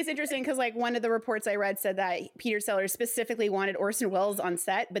 It is interesting because like one of the reports I read said that Peter Sellers specifically wanted Orson Welles on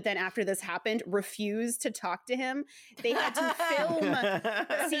set, but then after this happened, refused to talk to him. They had to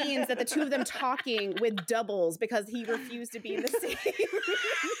film scenes that the two of them talking with doubles because he refused to be in the same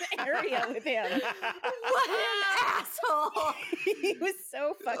area with him. What an asshole! He was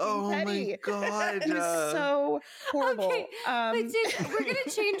so fucking petty. Oh my God. It was so horrible. Okay, but we're gonna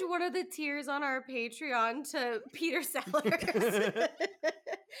change one of the tiers on our Patreon to Peter Sellers.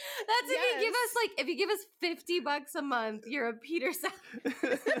 That's if you give us $50 a month, you're a Peter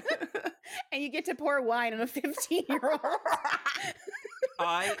Sellers. And you get to pour wine on a 15-year-old.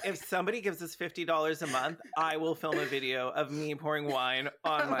 If somebody gives us $50 a month, I will film a video of me pouring wine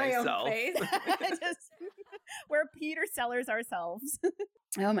on myself. We're Peter Sellers ourselves.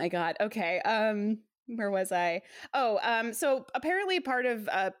 Oh my God. Okay. Where was I? So apparently part of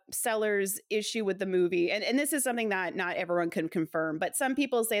Sellers' issue with the movie, and this is something that not everyone can confirm, but some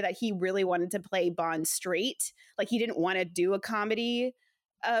people say that he really wanted to play Bond straight. Like he didn't want to do a comedy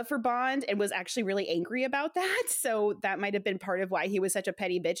for Bond and was actually really angry about that. So that might have been part of why he was such a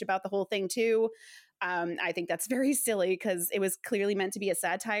petty bitch about the whole thing too. I think that's very silly because it was clearly meant to be a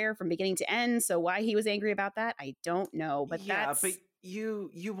satire from beginning to end. So why he was angry about that, I don't know. But but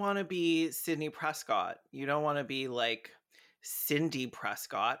you want to be Sidney Prescott. You don't want to be like Cindy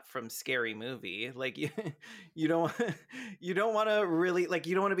Prescott from Scary Movie. Like you don't want to really like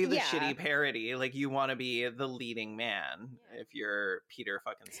you don't want to be the shitty parody. Like you want to be the leading man if you're Peter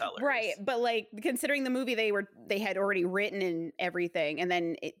fucking Sellers. Right. But like considering the movie they had already written and everything, and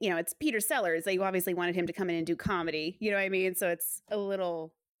then it's Peter Sellers. They obviously wanted him to come in and do comedy. You know what I mean? So it's a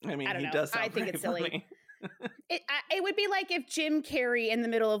little I don't know. Does sound I think it's silly. funny. It would be like if Jim Carrey in the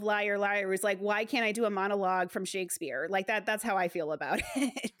middle of Liar Liar was like, why can't I do a monologue from Shakespeare? Like that's how I feel about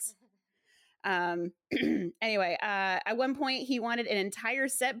it. Anyway, at one point he wanted an entire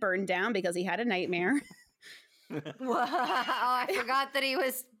set burned down because he had a nightmare. Wow, I forgot that he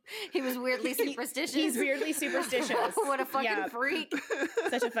was weirdly superstitious. He's weirdly superstitious. What a fucking freak.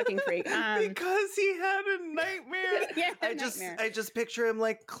 Such a fucking freak. Because he had a nightmare. Yeah, I just picture him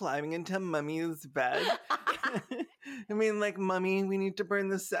like climbing into Mummy's bed. I mean, like, Mummy, we need to burn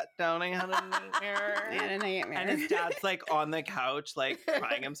the set down. I had a nightmare. And his dad's like on the couch, like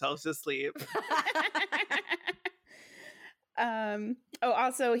crying himself to sleep.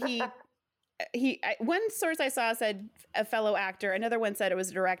 Also one source I saw said a fellow actor, another one said it was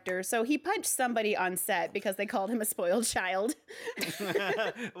a director. So he punched somebody on set because they called him a spoiled child.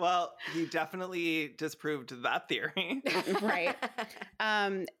 Well, he definitely disproved that theory. Right.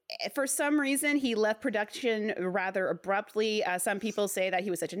 For some reason, he left production rather abruptly. Some people say that he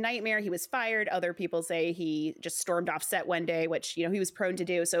was such a nightmare, he was fired. Other people say he just stormed off set one day, which, he was prone to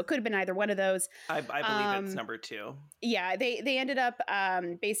do. So it could have been either one of those. I believe it's number two. Yeah, they ended up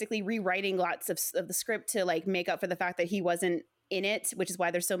basically rewriting lots of the script to like make up for the fact that he wasn't in it, which is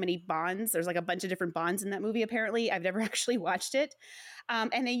why there's so many Bonds. There's like a bunch of different Bonds in that movie, apparently. I've never actually watched it.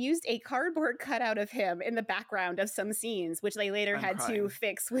 And they used a cardboard cutout of him in the background of some scenes, which they later had to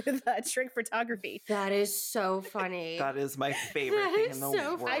fix with trick photography. That is so funny. That is my favorite thing in the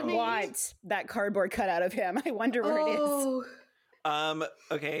world. I want that cardboard cutout of him. I wonder where it is.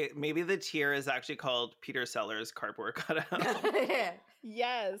 Okay, maybe the tier is actually called Peter Sellers cardboard cutout.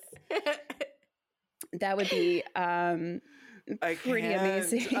 Yes. That would be pretty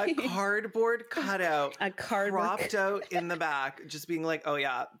amazing. A cardboard cutout. A cardboard propped out in the back, just being like, oh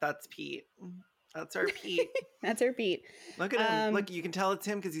yeah, that's Pete. That's our Pete. That's our Pete. Look at him. Look, you can tell it's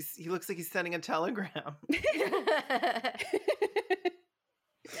him because he looks like he's sending a telegram.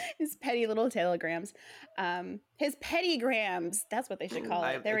 His petty little telegrams. His pettygrams. That's what they should call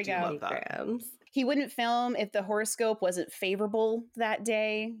it. There we go. He wouldn't film if the horoscope wasn't favorable that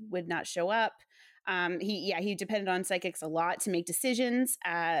day, would not show up. He depended on psychics a lot to make decisions.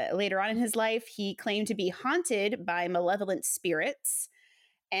 Later on in his life, he claimed to be haunted by malevolent spirits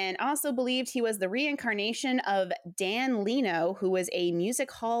and also believed he was the reincarnation of Dan Leno, who was a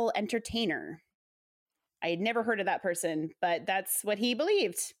music hall entertainer. I had never heard of that person, but that's what he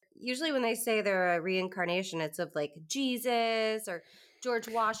believed. Usually when they say they're a reincarnation, it's of like Jesus or George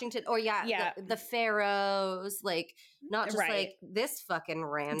Washington, or the pharaohs, like not just like this fucking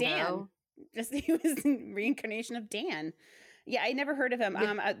rando. Dan. Just he was reincarnation of Dan. Yeah, I never heard of him.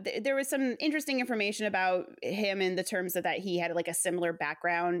 There was some interesting information about him in the terms of that he had like a similar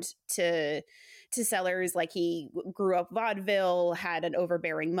background to Sellers, like he grew up vaudeville, had an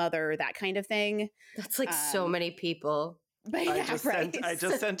overbearing mother, that kind of thing. That's like so many people. But I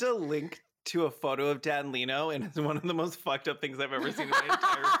just sent a link to a photo of Dan Leno, and it's one of the most fucked up things I've ever seen in my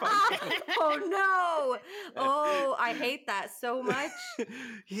entire phone. Oh no! Oh, I hate that so much.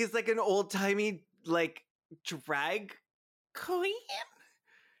 He's like an old timey like drag queen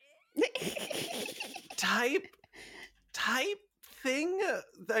type thing.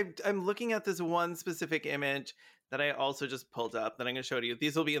 I'm looking at this one specific image that I also just pulled up that I'm going to show to you.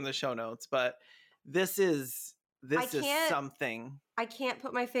 These will be in the show notes, but this is something. I can't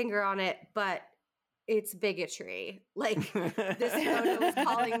put my finger on it, but it's bigotry. Like this photo is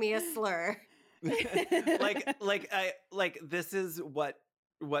calling me a slur. like this is what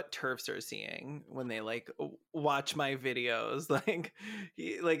TERFs are seeing when they like watch my videos. Like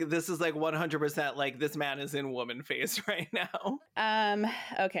this is like 100% like this man is in woman face right now.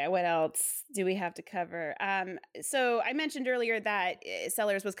 Okay, what else do we have to cover? So I mentioned earlier that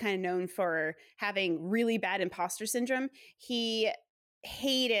Sellers was kind of known for having really bad imposter syndrome. He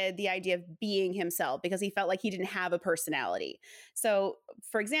hated the idea of being himself because he felt like he didn't have a personality. So,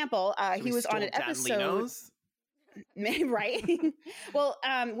 for example, he was on an episode. Right. Well,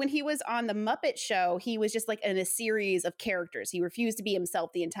 when he was on the Muppet Show, he was just like in a series of characters. He refused to be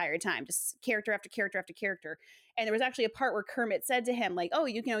himself the entire time, just character after character after character. And there was actually a part where Kermit said to him, like, "Oh,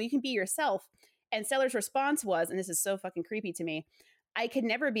 you can be yourself." And Sellers' response was, and this is so fucking creepy to me, "I could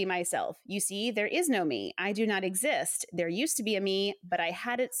never be myself. You see, there is no me. I do not exist. There used to be a me, but I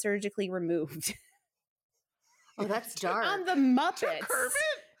had it surgically removed." Oh, that's dark. On the Muppets. To Kermit?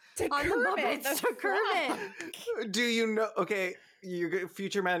 To Kermit. To Kermit. Do you know? Okay,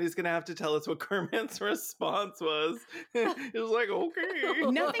 future Mandy's gonna have to tell us what Kermit's response was. He was like,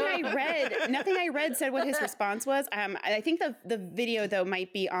 "Okay." Nothing I read said what his response was. I think the video though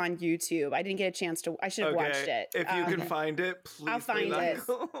might be on YouTube. I didn't get a chance to. I should have watched it. If you can find it, please. I'll find it.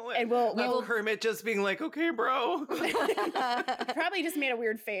 And we'll Kermit just being like, "Okay, bro." Probably just made a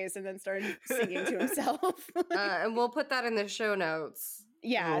weird face and then started singing to himself. And we'll put that in the show notes.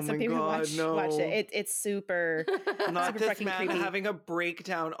 Yeah, so people watch it. It's super. Not super this fucking man creepy. having a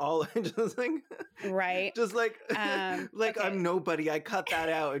breakdown, all just like right, just like like okay. I'm nobody. I cut that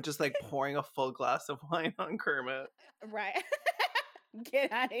out and just like pouring a full glass of wine on Kermit. Right,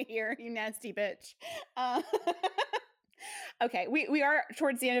 get out of here, you nasty bitch. Okay, we are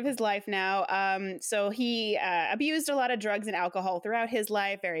towards the end of his life now. So he abused a lot of drugs and alcohol throughout his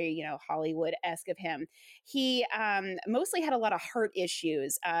life, very, Hollywood-esque of him. He mostly had a lot of heart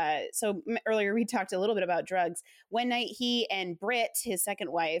issues. So earlier we talked a little bit about drugs. One night he and Britt, his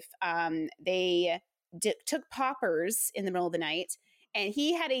second wife, they took poppers in the middle of the night, and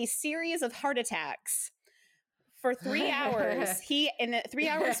he had a series of heart attacks. For 3 hours, in a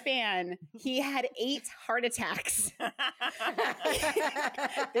 3-hour span, he had 8 heart attacks.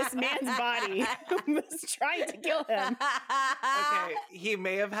 This man's body was trying to kill him. Okay, he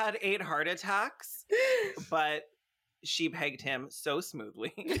may have had 8 heart attacks, but she pegged him so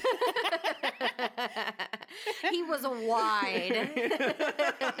smoothly. He was wide.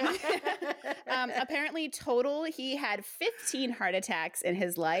 Apparently, total, he had 15 heart attacks in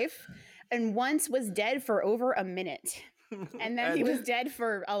his life. And once was dead for over a minute. And then he was dead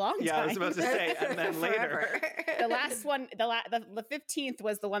for a long time. Yeah, I was about to say, and then later. The last one, the 15th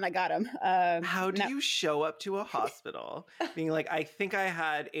was the one that got him. How do you show up to a hospital being like, "I think I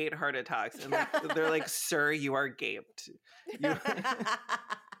had 8 heart attacks," and they're like, "Sir, you are gaped."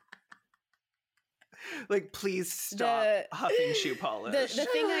 Like, please stop huffing shoe polish. The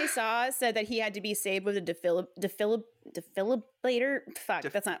thing I saw said that he had to be saved with a defibrillator. Fuck,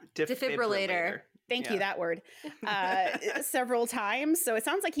 that's not defibrillator. Thank you, that word. Several times. So it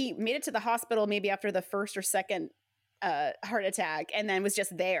sounds like he made it to the hospital maybe after the first or second heart attack, and then was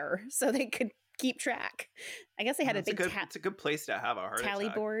just there so they could keep track. I guess they had it's a good place to have a heart tally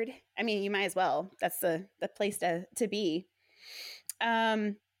attack. board. I mean, you might as well. That's the place to be.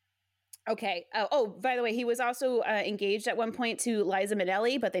 Okay. Oh, by the way, he was also engaged at one point to Liza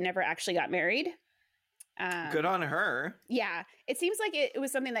Minnelli, but they never actually got married. Good on her. Yeah. It seems like it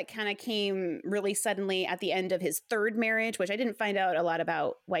was something that kind of came really suddenly at the end of his third marriage, which I didn't find out a lot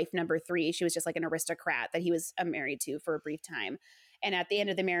about wife number 3. She was just like an aristocrat that he was married to for a brief time. And at the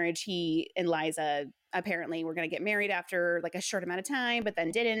end of the marriage, he and Liza apparently were going to get married after like a short amount of time, but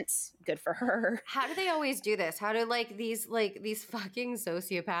then didn't. Good for her. How do they always do this? How do these fucking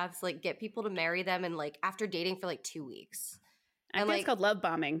sociopaths like get people to marry them and like after dating for like 2 weeks? I think it's called love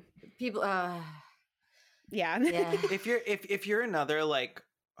bombing. People, yeah. If you're another like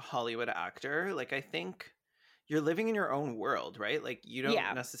Hollywood actor, like I think you're living in your own world, right? Like you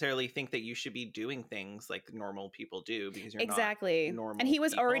don't necessarily think that you should be doing things like normal people do because you're not normal. And he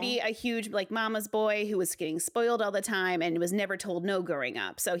was people. already a huge like mama's boy who was getting spoiled all the time and was never told no growing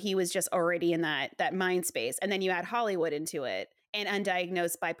up. So he was just already in that mind space. And then you add Hollywood into it and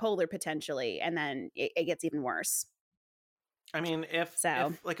undiagnosed bipolar potentially, and then it gets even worse. I mean, if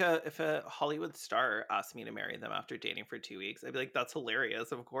a Hollywood star asked me to marry them after dating for 2 weeks, I'd be like, "That's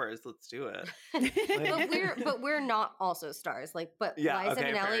hilarious! Of course, let's do it." but we're not also stars. Like, but Liza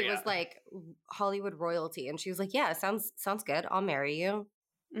Minnelli was like Hollywood royalty, and she was like, "Yeah, sounds good. I'll marry you."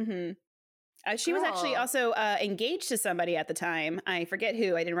 Mm-hmm. She was actually also engaged to somebody at the time. I forget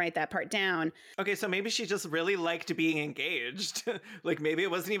who. I didn't write that part down. Okay, so maybe she just really liked being engaged. Like maybe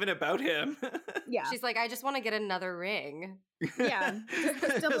it wasn't even about him. Yeah. She's like, I just want to get another ring. Yeah.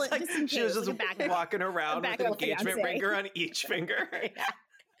 She was just walking around with an engagement ringer on each finger.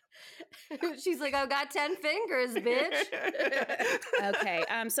 She's like, I've got 10 fingers, bitch. Okay.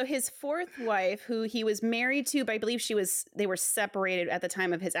 So his fourth wife, who he was married to, but I believe they were separated at the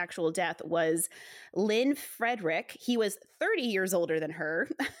time of his actual death, was Lynn Frederick. He was 30 years older than her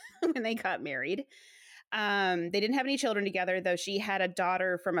when they got married. They didn't have any children together, though she had a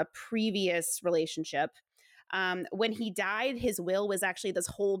daughter from a previous relationship. When he died, his will was actually this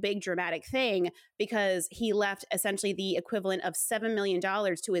whole big dramatic thing because he left essentially the equivalent of $7 million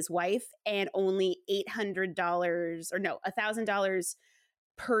to his wife and only $1,000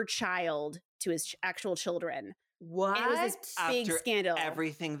 per child to his actual children. What? And it was this big scandal.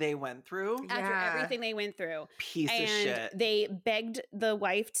 Everything they went through? After everything they went through. Piece of shit. They begged the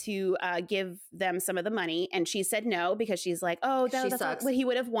wife to give them some of the money, and she said no because she's like, oh, that's what he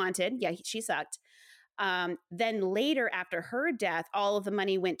would have wanted. Yeah, she sucked. Then later, after her death, all of the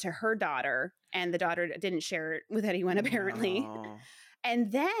money went to her daughter, and the daughter didn't share it with anyone, apparently. No.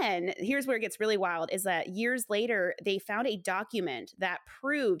 And then, here's where it gets really wild, is that years later, they found a document that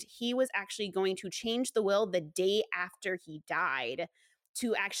proved he was actually going to change the will the day after he died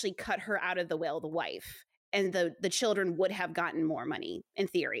to actually cut her out of the will, the wife. And the children would have gotten more money, in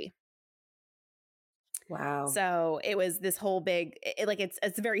theory. Wow. So it was this whole big, it's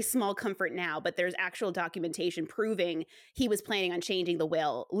a very small comfort now, but there's actual documentation proving he was planning on changing the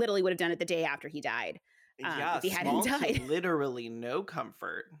will. Literally would have done it the day after he died. If he hadn't died. Literally no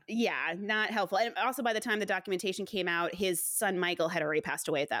comfort. Yeah, not helpful. And also by the time the documentation came out, his son Michael had already passed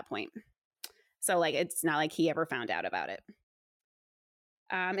away at that point. So it's not like he ever found out about it.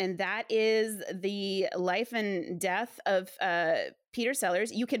 And that is the life and death of Peter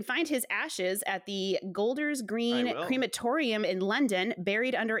Sellers. You can find his ashes at the Golders Green Crematorium in London,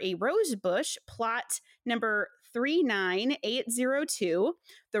 buried under a rose bush, plot number 39802.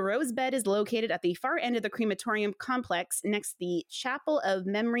 The rose bed is located at the far end of the crematorium complex next to the Chapel of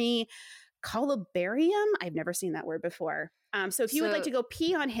Memory Columbarium. I've never seen that word before. So if you would like to go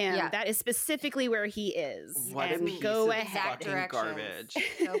pee on him, that is specifically where he is. What and a piece go of ahead. fucking garbage.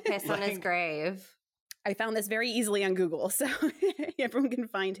 Go piss on his grave. I found this very easily on Google, so everyone can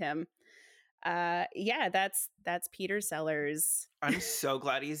find him. That's Peter Sellers. I'm so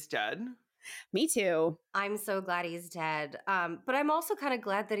glad he's dead. Me too. I'm so glad he's dead. But I'm also kind of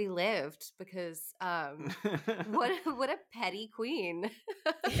glad that he lived because what a petty queen.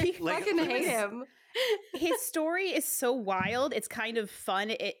 I fucking hate him. His story is so wild. It's kind of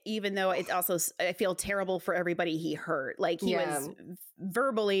fun, even though it's also, I feel terrible for everybody he hurt. He was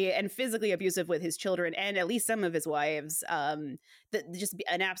verbally and physically abusive with his children and at least some of his wives. Just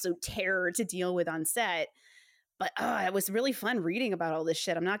an absolute terror to deal with on set. But it was really fun reading about all this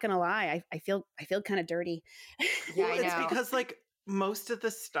shit. I'm not gonna lie. I feel kind of dirty. Yeah, I know. It's because most of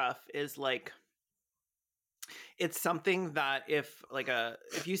the stuff is it's something that if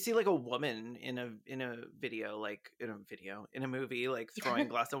you see a woman in a video, in a movie, throwing a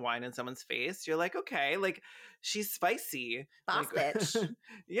glass of wine in someone's face, you're like, okay, she's spicy. Boss bitch.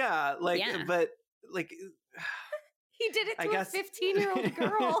 Yeah. But he did it to a 15-year-old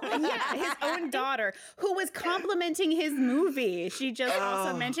girl. Yeah, his own daughter, who was complimenting his movie. She just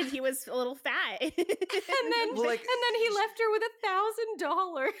also mentioned he was a little fat. and then he left her with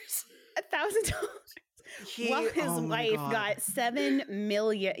 $1,000. $1,000. While his wife got $7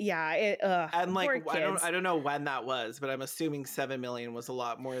 million. Yeah. And I don't know when that was, but I'm assuming $7 million was a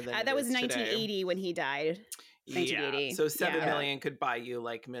lot more than that was 1980 today. when he died. 1980. Yeah. So $7 million could buy you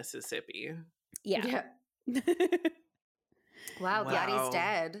Mississippi. Yeah. Wow, glad he's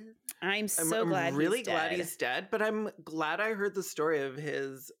dead. I'm glad really he's glad dead. he's dead, but I'm glad I heard the story of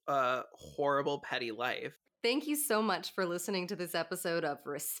his horrible petty life. Thank you so much for listening to this episode of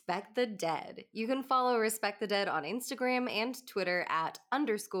Respect the Dead. You can follow Respect the Dead on Instagram and Twitter at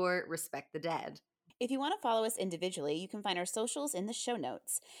 _RespectTheDead. If you want to follow us individually, you can find our socials in the show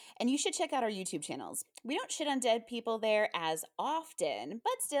notes. And you should check out our YouTube channels. We don't shit on dead people there as often,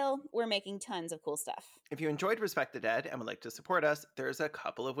 but still, we're making tons of cool stuff. If you enjoyed Respect the Dead and would like to support us, there's a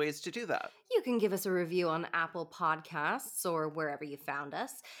couple of ways to do that. You can give us a review on Apple Podcasts or wherever you found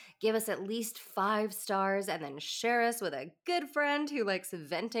us. Give us at least 5 stars and then share us with a good friend who likes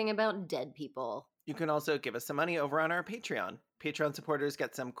venting about dead people. You can also give us some money over on our Patreon. Patreon supporters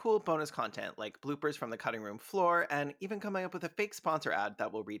get some cool bonus content like bloopers from the cutting room floor and even coming up with a fake sponsor ad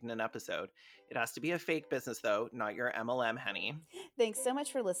that we'll read in an episode. It has to be a fake business though, not your MLM, Henny. Thanks so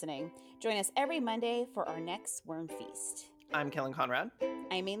much for listening. Join us every Monday for our next Worm Feast. I'm Caelan Conrad.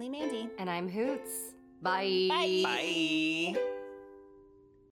 I'm mainly Mandy. And I'm Hoots. Bye. Bye. Bye.